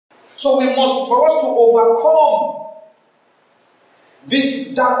So for us to overcome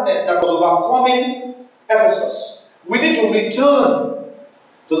this darkness that was overcoming Ephesus, we need to return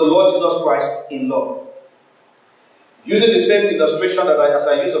to the Lord Jesus Christ in love. Using the same illustration as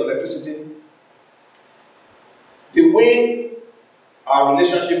I used of electricity, the way our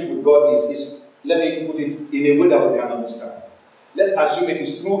relationship with God is, let me put it in a way that we can understand. Let's assume it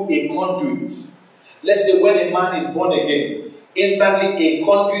is through a conduit. Let's say when a man is born again, instantly a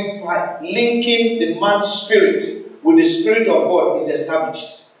conduit pipe linking the man's spirit with the Spirit of God is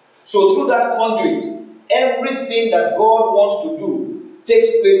established. So through that conduit, everything that God wants to do takes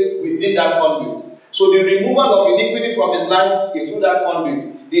place within that conduit. So the removal of iniquity from his life is through that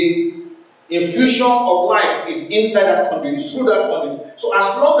conduit. The infusion of life is inside that conduit, it's through that conduit. So as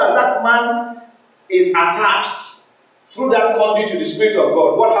long as that man is attached through that conduit to the Spirit of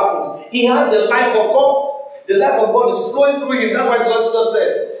God, what happens? He has the life of God. The life of God is flowing through him. That's why the Lord Jesus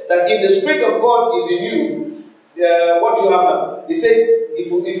said that if the Spirit of God is in you, what do you have now? He says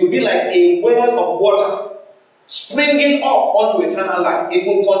it will be like a well of water springing up onto eternal life. It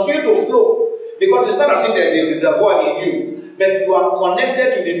will continue to flow because it's not as if there's a reservoir in you, but you are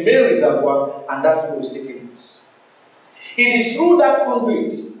connected to the main reservoir and that flow is taking place. It is through that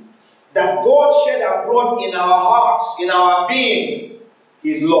conduit that God shed abroad in our hearts, in our being,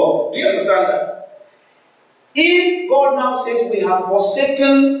 His love. Do you understand that? If God now says we have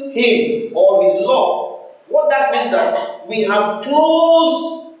forsaken Him or His love, what that means that we have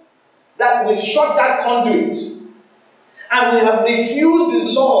closed, that we've shut that conduit, and we have refused His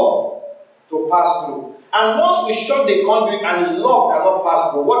love to pass through. And once we shut the conduit and His love cannot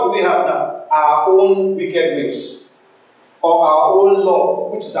pass through, what do we have now? Our own wicked ways, or our own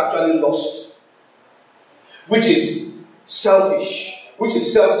love, which is actually lost, which is selfish, which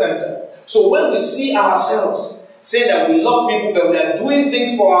is self-centered. So when we see ourselves saying that we love people, but we are doing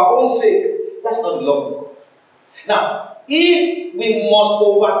things for our own sake, that's not the love of God. Now, if we must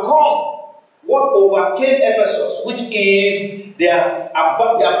overcome what overcame Ephesus, which is the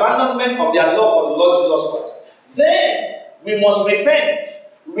abandonment of their love for the Lord Jesus Christ, then we must repent,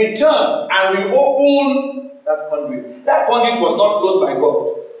 return, and reopen that conduit. That conduit was not closed by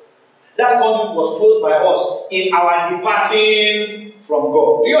God. That conduit was closed by us in our departing from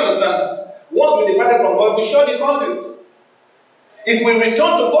God. Do you understand that? Once we departed from God, we shut the conduit. If we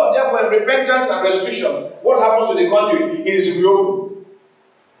return to God, therefore, in repentance and restitution, what happens to the conduit? It is reopened.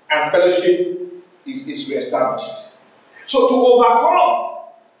 And fellowship is reestablished. So to overcome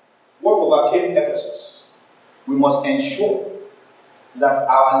what overcame Ephesus, we must ensure that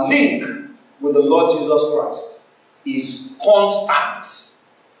our link with the Lord Jesus Christ is constant.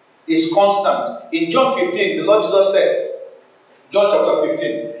 Is constant. In John 15, the Lord Jesus said, John chapter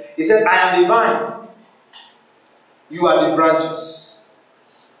 15, He said, I am the vine. You are the branches.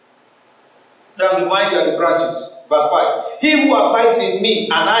 I am the vine, you are the branches. Verse 5. He who abides in me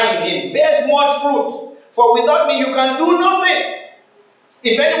and I in him bears much fruit. For without me you can do nothing.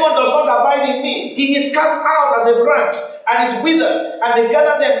 If anyone does not abide in me, he is cast out as a branch and is withered. And they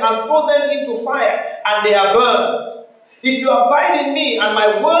gather them and throw them into fire and they are burned. If you abide in me and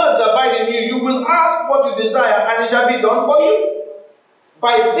my words abide in you, you will ask what you desire and it shall be done for you.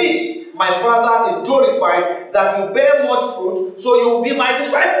 By this, my Father is glorified, that you bear much fruit, so you will be my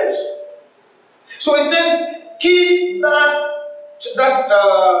disciples. So He said, keep that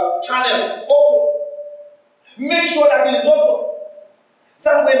channel open. Make sure that it is open.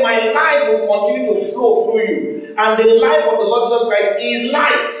 That way my life will continue to flow through you. And the life of the Lord Jesus Christ is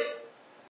light.